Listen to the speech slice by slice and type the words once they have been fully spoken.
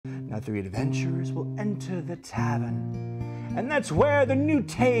Now 3 adventurers will enter the tavern, and that's where the new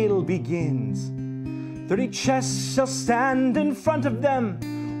tale begins. 30 chests shall stand in front of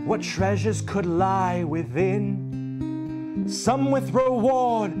them. What treasures could lie within? Some with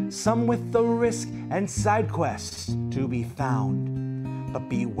reward, some with the risk, and side quests to be found. But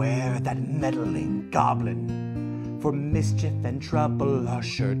beware that meddling goblin, for mischief and trouble are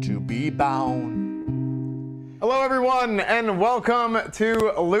sure to be bound. Hello everyone, and welcome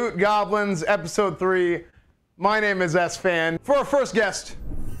to Loot Goblins Episode 3. My name is Esfand. For our first guest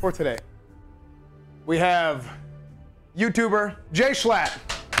for today, we have YouTuber Jay Schlatt.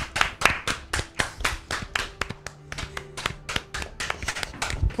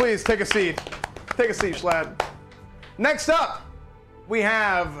 Please take a seat. Take a seat, Schlatt. Next up, we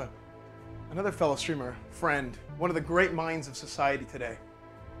have another fellow streamer, friend, one of the great minds of society today.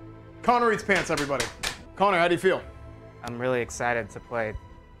 ConnerEatsPants, everybody. Connor, how do you feel? I'm really excited to play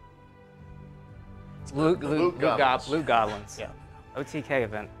Loot Goblins. Yeah. OTK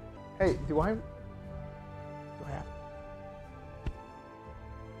event. Hey, do I have?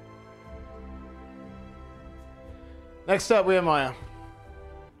 Next up, we have Maya.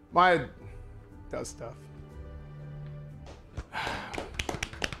 Maya does stuff.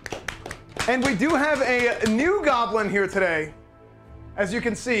 And we do have a new goblin here today. As you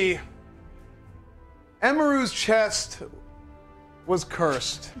can see, Emiru's chest was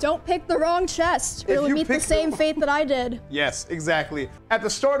cursed. Don't pick the wrong chest. It will meet the same fate that I did. Yes, exactly. At the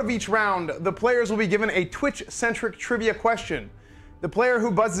start of each round, the players will be given a Twitch-centric trivia question. The player who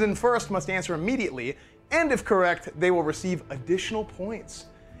buzzes in first must answer immediately, and if correct, they will receive additional points.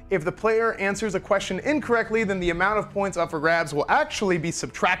 If the player answers a question incorrectly, then the amount of points up for grabs will actually be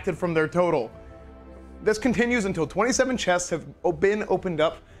subtracted from their total. This continues until 27 chests have been opened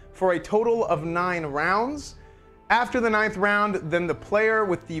up for a total of 9 rounds. After the 9th round, then the player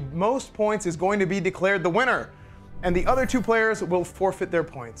with the most points is going to be declared the winner, and the other 2 players will forfeit their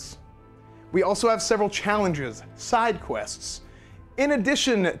points. We also have several challenges, side quests. In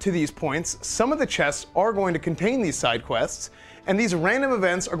addition to these points, some of the chests are going to contain these side quests, and these random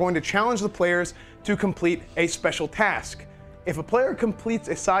events are going to challenge the players to complete a special task. If a player completes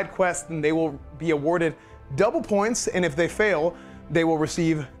a side quest, then they will be awarded double points, and if they fail, they will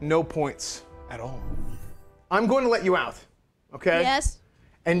receive no points at all. I'm going to let you out, okay? Yes.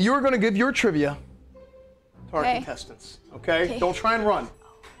 And you're going to give your trivia to our contestants, okay? Don't try and run.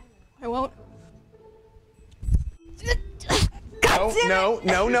 I won't. No.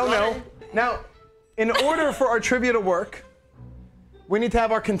 Now, in order for our trivia to work, we need to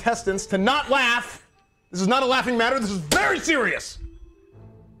have our contestants to not laugh. This is not a laughing matter. This is very serious.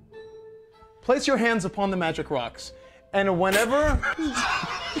 Place your hands upon the magic rocks. And whenever,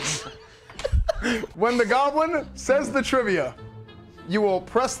 when the goblin says the trivia, you will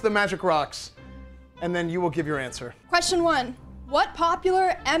press the magic rocks, and then you will give your answer. Question 1. What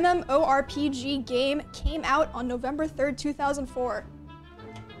popular MMORPG game came out on November 3rd, 2004?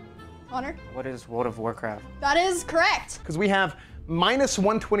 Connor? What is World of Warcraft? That is correct. Because we have minus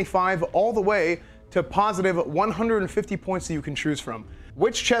 125 all the way to positive 150 points that you can choose from.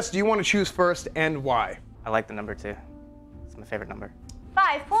 Which chest do you want to choose first, and why? I like the number 2. It's my favorite number.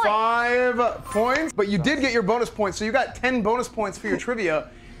 5 points. 5 points, but you did get your bonus points, so you got 10 bonus points for your trivia,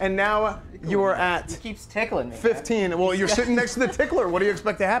 and now you are at He keeps tickling me. 15. Man. Well, you're sitting next to the tickler. What do you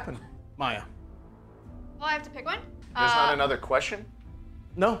expect to happen, Maya? Well, I have to pick one. There's not another question?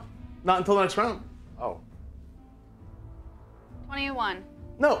 No, not until the next round. Oh. 21.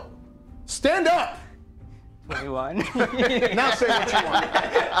 No, stand up. 21. Now say what you want.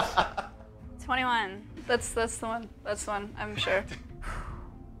 21. That's the one. That's the one, I'm sure.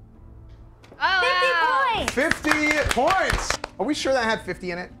 Oh, 50 points! 50 points! Are we sure that had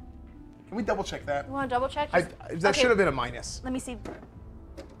 50 in it? Can we double check that? You want to double check? That should have been a minus. Let me see.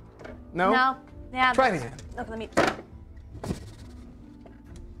 No? No. Yeah. Try it again. Okay, let me.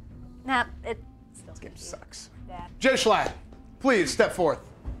 Nah, it still. This game sucks. Bad. Jay Schlatt, please step forth.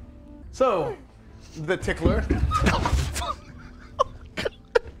 So, the tickler.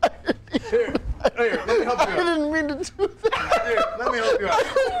 Here, let me help you out. I didn't mean to do that. Here, let me help you out.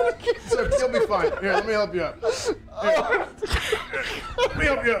 So, you'll be fine. Here, let me help you out. Here. Let me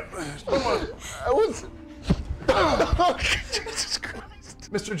help you out. Come on. I was. Oh, Jesus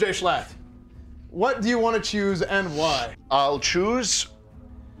Christ. Mr. Jay Schlatt, what do you want to choose and why? I'll choose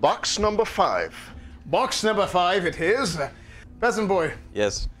box number 5. Box number 5 it is. Peasant boy.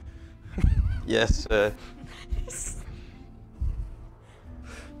 Yes. Yes, sir.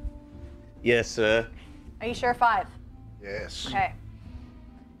 Yes, sir. Are you sure 5? Yes. Okay.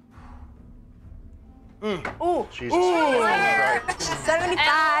 Ooh. Ooh. Jesus. Right.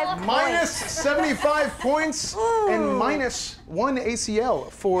 75. Miss 75 points and minus 1 ACL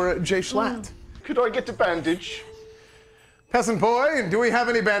for Jay Schlatt. Could I get the bandage? Peasant boy, do we have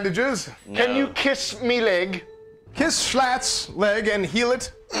any bandages? Can you kiss me leg? Kiss Schlatt's leg and heal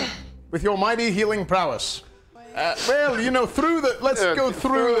it with your mighty healing prowess. Well, you know, let's go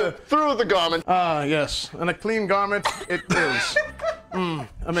through the garment. Yes, and a clean garment it is.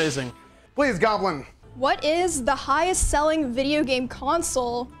 Amazing. Please, Goblin. What is the highest selling video game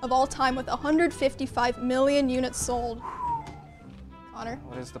console of all time with 155 million units sold? Connor?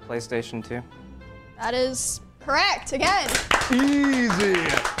 What is the PlayStation 2? That is correct, again. Easy.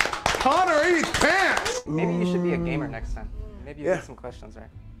 Connor eats pants. Maybe you should be a gamer next time. Maybe you get some questions right.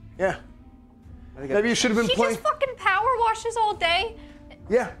 Yeah. Maybe you should have been He playing. just fucking power washes all day.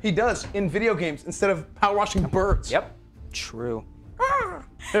 Yeah, he does in video games instead of power washing birds. Yep. True.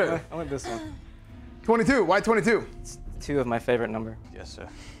 Here. I went this one. 22. Why 22? It's 2 of my favorite number. Yes, sir.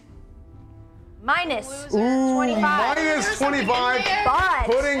 Minus Ooh, 25. minus 25. But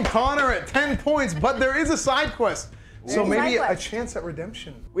Putting Connor at 10 points, but there is a side quest. So There's a maybe side a quest. chance at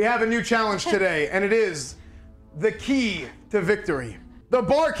redemption. We have a new challenge today, and it is the key to victory. The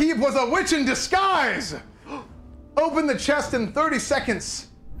barkeep was a witch in disguise. Open the chest in 30 seconds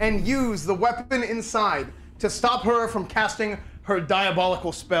and use the weapon inside to stop her from casting her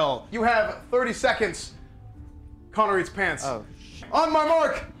diabolical spell. You have 30 seconds. Connor eats pants. Oh. On my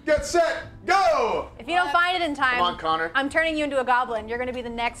mark, get set, go! if you don't find it in time, Come on, Connor. I'm turning you into a goblin. You're gonna be the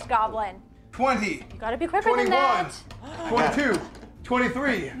next goblin. 20, You gotta be quicker 21, than that. 22,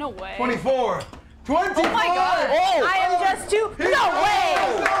 23, No way. 24, 25. Oh my God. I am just too. No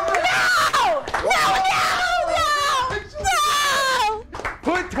way! No!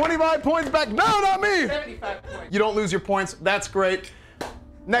 Put 25 points back. No, not me. 75 points. You don't lose your points. That's great.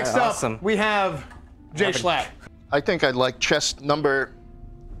 Next up, Awesome. we have Jay Schlatt. I think I'd like chest number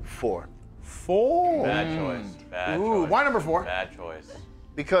 4. 4. Bad choice. Bad Ooh, choice. why number 4? Bad choice.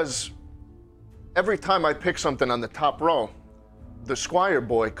 Because every time I pick something on the top row, the Squire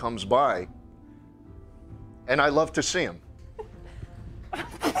boy comes by, and I love to see him.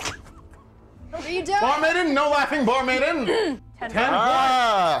 What are you doing? Barmaiden, no laughing, barmaiden. 10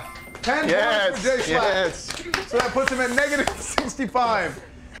 points. 10 Yes, points for Jay Schlatt. yes. So that puts him at negative 65.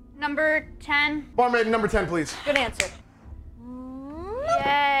 Number 10. Barmaiden, number 10, please. Good answer.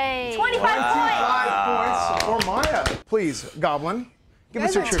 Yay. 25 points. 5 points for Maya. Please, Goblin, give You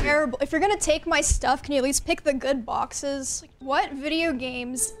us guys your are trivia. terrible. If you're gonna take my stuff, can you at least pick the good boxes? What video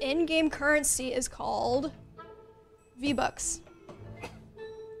game's in-game currency is called V-Bucks?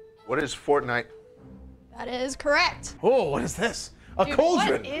 What is Fortnite? That is correct. Oh, what is this? A Dude,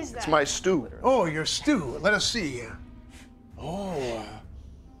 cauldron. What is that? It's my stew. Oh, your stew. Let us see. Oh,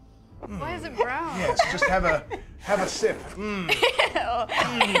 Why is it brown? yes. Just have a sip.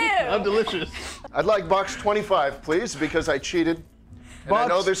 How delicious. I'd like box 25, please, because I cheated. And I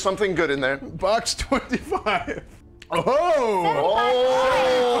know Box- there's something good in there. Box 25. Oh,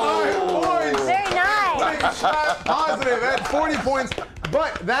 5 points. Very nice. Jay Schlatt positive at 40 points.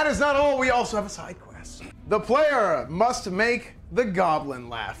 But that is not all. We also have a side quest. The player must make the goblin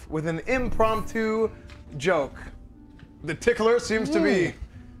laugh with an impromptu joke. The tickler seems to be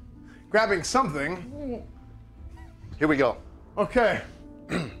grabbing something. Here we go. Okay.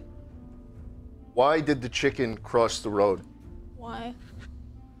 Why did the chicken cross the road? Why?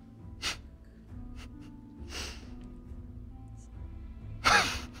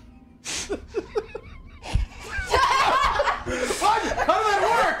 What? How did that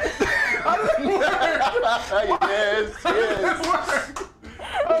work? How did that Yes, work?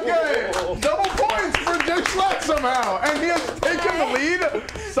 Okay, double points for Jay Schlatt somehow, and he has taken the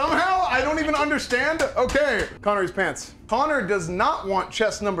lead somehow. I don't even understand. Okay, Connor eats pants. Connor does not want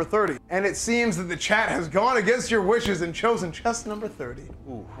chest number 30, and it seems that the chat has gone against your wishes and chosen chest number 30.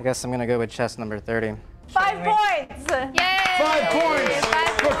 I guess I'm gonna go with chest number 30. 5 points. Yay. 5 points 5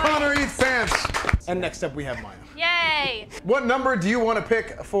 for points. Connor eats pants. And next up we have Maya. Yay. What number do you want to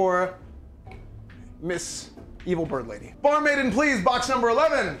pick for Miss Evil Bird Lady? Barmaiden, please, box number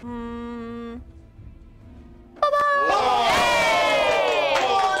 11.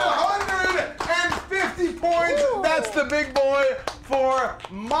 150 points. That's the big boy for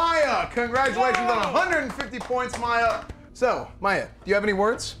Maya. Congratulations on 150 points, Maya. So, Maya, do you have any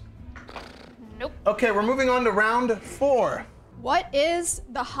words? Nope. Okay, we're moving on to round 4. What is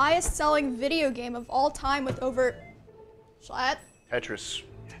the highest selling video game of all time with over... Schlatt? Tetris.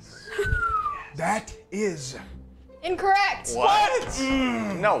 That is Incorrect. What?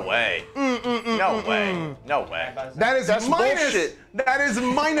 No way. No way. No way. That is That's minus. bullshit. That is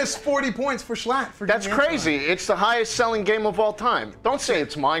minus 40 points for Schlatt. For That's giving me that crazy. It's the highest selling game of all time. Don't say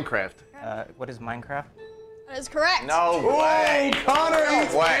it's Minecraft. What is Minecraft? That is correct. No way. Connor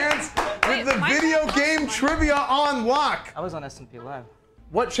Eats way. Pants with the Minecraft video was game Minecraft. trivia on lock. I was on S&P Live.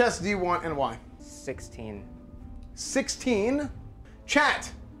 What chest do you want and why? 16. 16.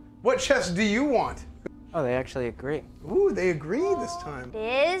 Chat, what chest do you want? Oh, they actually agree. Ooh, they agree this time.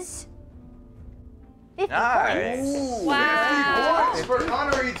 It is 50 Nice. points. Wow. Points for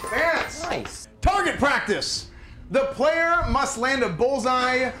Connor Eats Pants. Nice. Target practice. The player must land a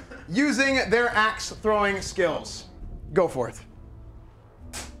bullseye using their axe throwing skills. Go for it.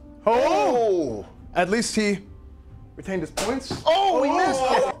 Oh! At least he retained his points. Oh, we missed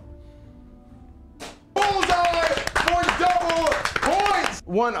it. Bullseye for double points.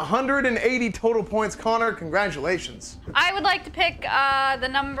 180 total points. Connor, congratulations. I would like to pick the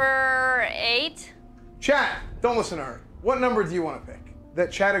number 8. Chat, don't listen to her. What number do you want to pick? That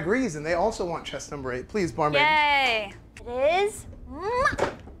chat agrees, and they also want chest number 8. Please, barmaid. Yay. It is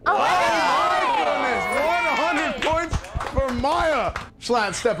 100 points for Maya.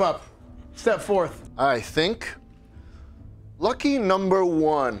 Schlatt, step up. Step forth. I think lucky number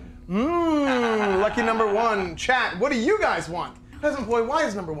 1. Lucky number 1. Chat, what do you guys want? Peasant Boy, why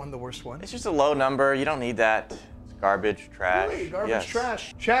is number 1 the worst one? It's just a low number. You don't need that. It's garbage, trash. Really? Garbage Yes.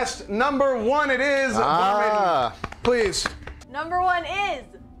 trash. Chest number 1 it is. Barmaid, please. number 1 is.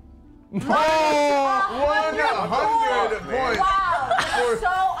 Oh, 100 points. Wow, that's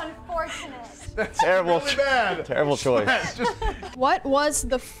so unfortunate. That's Terrible. really bad. Terrible choice. That's just What was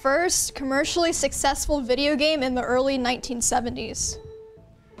the first commercially successful video game in the early 1970s?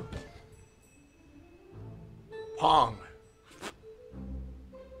 Pong.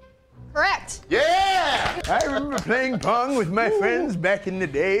 Correct. Yeah! I remember playing Pong with my friends back in the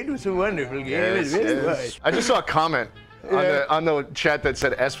day. It was a wonderful game. Yes, it really yes. was. I just saw a comment on the chat that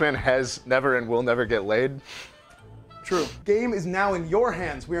said Esfand has never and will never get laid. True. Game is now in your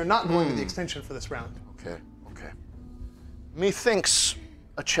hands. We are not going to the extension for this round. Okay, okay. Methinks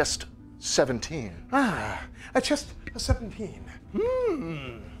a chest 17. Ah, a chest of 17.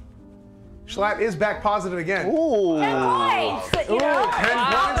 Schlatt is back positive again. Ooh. 10 points, you know? 10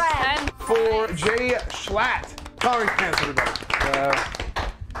 Wow, points 10. for Jay Schlatt. Coloring pants, everybody.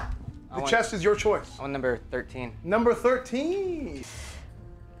 The chest is your choice. I want number 13. Number 13.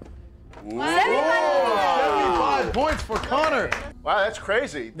 75 75 points for Connor. Wow, that's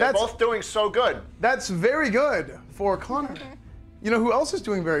crazy. They're That's- both doing so good. That's very good for Connor. You know who else is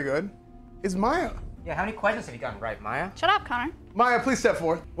doing very good? Is Maya. Yeah, how many questions have you gotten right, Maya? Shut up, Connor. Maya, please step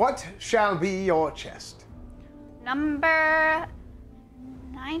forth. What shall be your chest? Number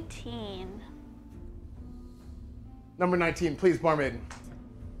 19. Number 19, please, barmaid.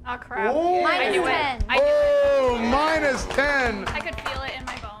 Oh, crap. Oh. I knew it. -10. I knew it. Oh, minus 10. I could feel it in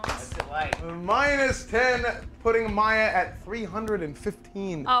my bones. Minus 10, putting Maya at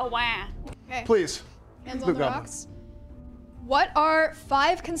 315. Oh, wow. Okay. Please. Hands on Loot the Goblin. rocks. What are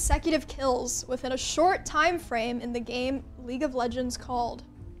 5 consecutive kills within a short time frame in the game League of Legends called?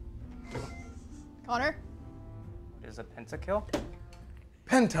 Connor? What is a pentakill?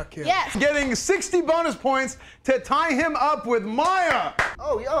 Pentakill. Yes. Getting 60 bonus points to tie him up with Maya.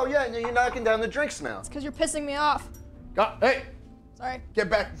 Oh yeah, you're knocking down the drinks now. Because you're pissing me off. Hey, Sorry. get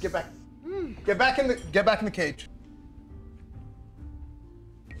back. Get back in the cage.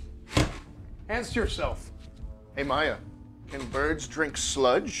 Hands to yourself. Hey Maya, can birds drink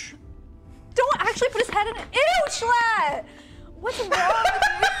sludge? Don't actually put his head in it. Ew, Schlatt! What's wrong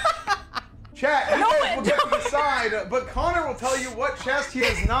with you? Chat, you guys will get to decide, but Connor will tell you what chest he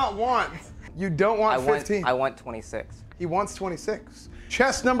does not want. You don't want 15. I want 26. He wants 26.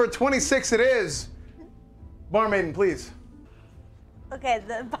 Chest number 26 it is. Barmaiden, please. Okay,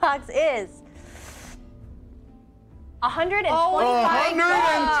 the box is 125.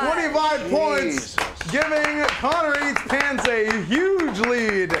 125 points, Jesus. giving Connor Eats Pants a huge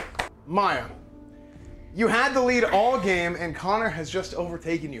lead. Maya, you had the lead all game, and Connor has just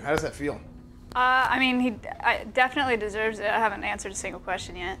overtaken you. How does that feel? I mean, he definitely deserves it. I haven't answered a single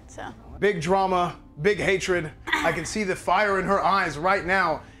question yet, so. Big drama, big hatred. I can see the fire in her eyes right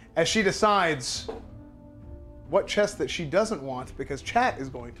now as she decides what chest that she doesn't want, because chat is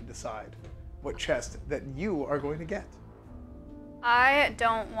going to decide what chest that you are going to get. I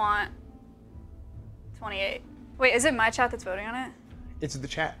don't want 28. Wait, is it my chat that's voting on it? It's the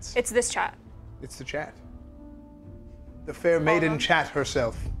chats. It's this chat. It's the chat. The fair maiden chat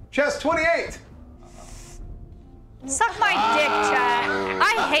herself. Chest 28. Suck my dick, chat.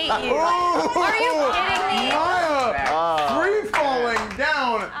 I hate you. Are you kidding me? Maya, free falling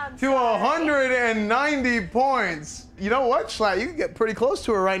down to 190 points. You know what, Schlatt? You can get pretty close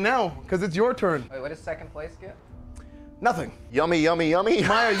to her right now because it's your turn. Wait, what does second place get? Nothing. Yummy, yummy, yummy.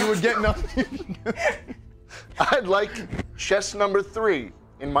 Maya, you would get nothing. I'd like chest number 3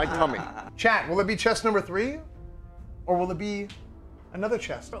 in my tummy. Chat, will it be chest number 3? Or will it be another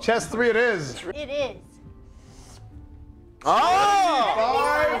chest? Chest 3 it is. It is.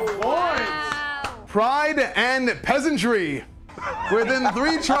 Oh! 5 points. Pride and peasantry. Within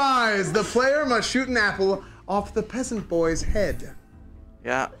 3 tries, the player must shoot an apple off the peasant boy's head.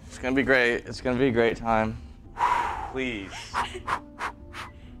 Yeah, it's gonna be great. It's gonna be a great time. Please.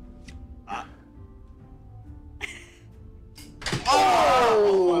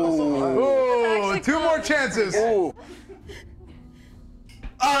 Oh! Ooh, 2 more chances. Ooh.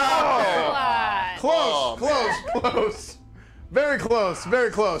 Schlatt. Close. Very close, very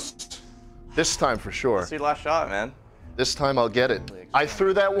close. This time for sure. See, last shot, man. This time I'll get it. I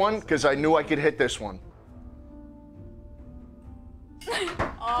threw that one because I knew I could hit this one.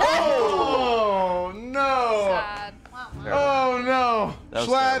 Oh no! Sad. Oh no! That was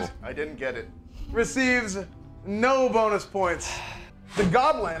Schlatt terrible. I didn't get it. receives no bonus points. The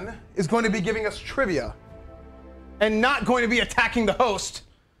goblin is going to be giving us trivia and not going to be attacking the host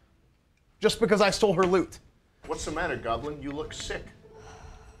just because I stole her loot. What's the matter, Goblin? You look sick.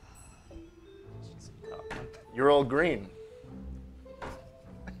 You're all green.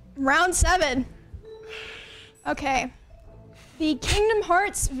 Round 7. Okay. The Kingdom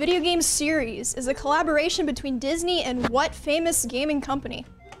Hearts video game series is a collaboration between Disney and what famous gaming company?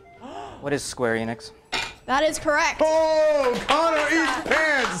 What is Square Enix? That is correct. Oh, Connor eats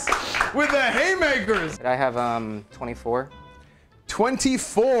pants with the haymakers. Did I have 24?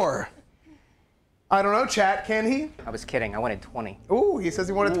 24. I don't know, chat, can he? I was kidding. I wanted 20. Ooh, he says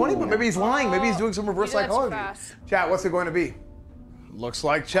he wanted 20, but maybe he's lying. Maybe he's doing some reverse You did that too psychology. fast. Chat, what's it going to be? Looks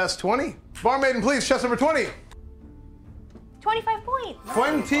like chest 20. Barmaiden, please, chest number 20. 25 points.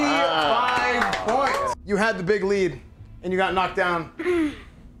 25 points. You had the big lead, and you got knocked down.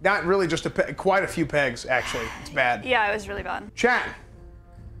 Not really just quite a few pegs, actually. It's bad. Yeah, it was really bad. Chat,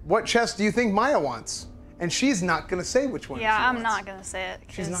 what chest do you think Maya wants? And she's not going to say which one Yeah, she I'm wants. not gonna say it.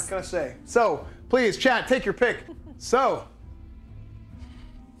 She's 'cause- not going to say. So, please, chat, take your pick. So,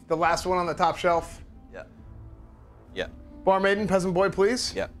 the last one on the top shelf. Yeah. Yeah. Barmaiden, peasant boy,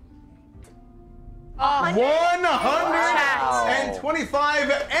 please. Yeah.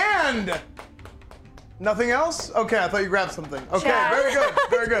 125 and nothing else? Okay, I thought you grabbed something. Okay, Chat. very good,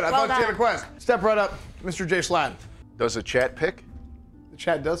 very good. I Well thought you had a done. quest. Step right up, Mr. J. Schlatt. Does the chat pick? The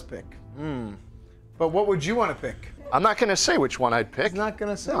chat does pick. But what would you want to pick? I'm not going to say which one I'd pick. He's not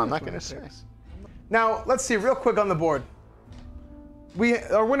going to say. No, I'm which not one going to he say. picks. Now, let's see real quick on the board.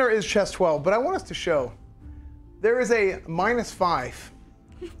 Our winner is chest 12, but I want us to show there is a -5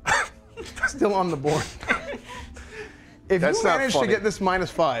 still on the board. If That's you not manage to funny. get this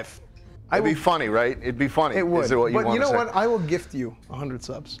 -5, It'd be funny, right? It'd be funny. it would. Is it what you But want you know to say? what? I will gift you 100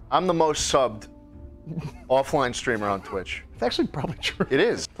 subs. I'm the most subbed offline streamer on Twitch. It's actually probably true. It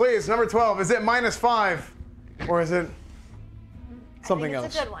is. Please, number 12, is it -5 or is it something It's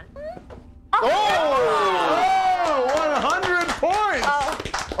else? a good one. Oh, 100 points!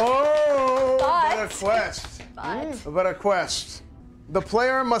 Oh, But- what a quest. But What a quest. The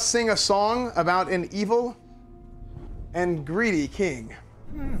player must sing a song about an evil and greedy king.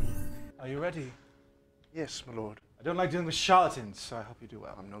 Are you ready? Yes, my lord. I don't like dealing with charlatans, so I hope you do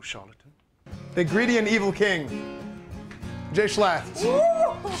well. I'm no charlatan. The greedy and evil king. Jay Schlatt. You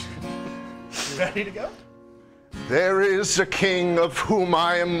ready to go? There is a king of whom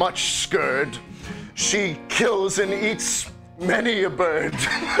I am much scared. She kills and eats many a bird.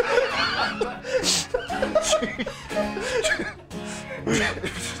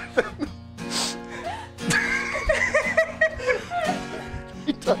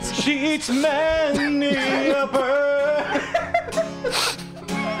 She eats many a bird.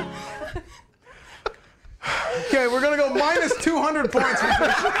 Okay, we're gonna go -200 points. We're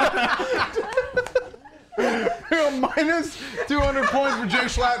gonna go -200 points for Jay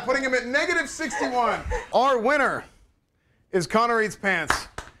Schlatt, putting him at -61. Our winner is ConnerEatsPants.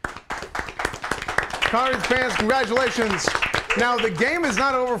 ConnerEatsPants, congratulations. Now the game is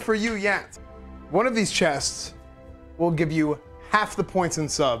not over for you yet. One of these chests will give you half the points in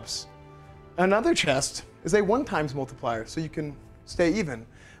subs. Another chest is a 1x multiplier, so you can stay even.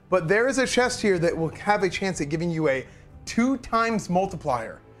 But there is a chest here that will have a chance at giving you a 2x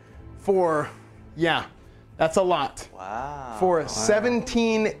multiplier for, yeah, that's a lot. Wow. For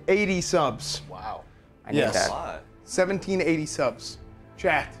 1780 subs. Wow. I need Yes. that. 1780 subs.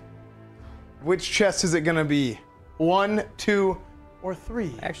 Chat, which chest is it gonna be? 1, 2, or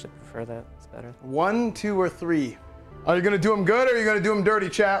 3? I actually prefer that. It's better. 1, 2, or 3? Are you gonna do them good or are you gonna do them dirty,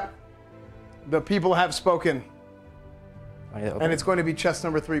 chat? The people have spoken. And it's going to be chest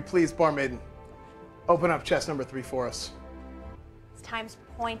number 3. Please, barmaid, open up chest number 3 for us. It's times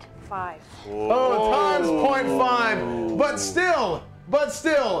 0.5. Oh, times 0.5. But still.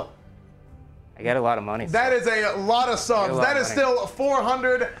 I get a lot of money. That is a lot of subs. That is still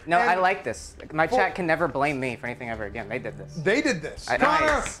 400. No, I like this. My chat can never blame me for anything ever again. They did this. They did this. Connor,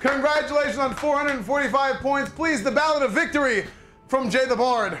 Nice. congratulations on 445 points. Please, the ballad of victory from Jay the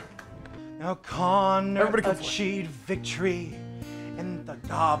Bard. Now Connor Everybody come achieved victory in the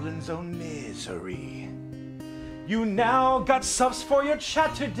goblin's own misery. You now got subs for your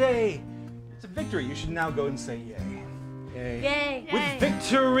chat today. It's a victory. You should now go and say yay. Yay. With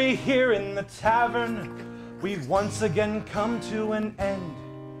victory here in the tavern, we've once again come to an end.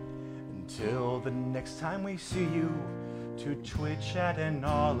 Until the next time we see you, to Twitch Chat and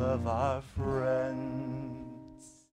all of our friends.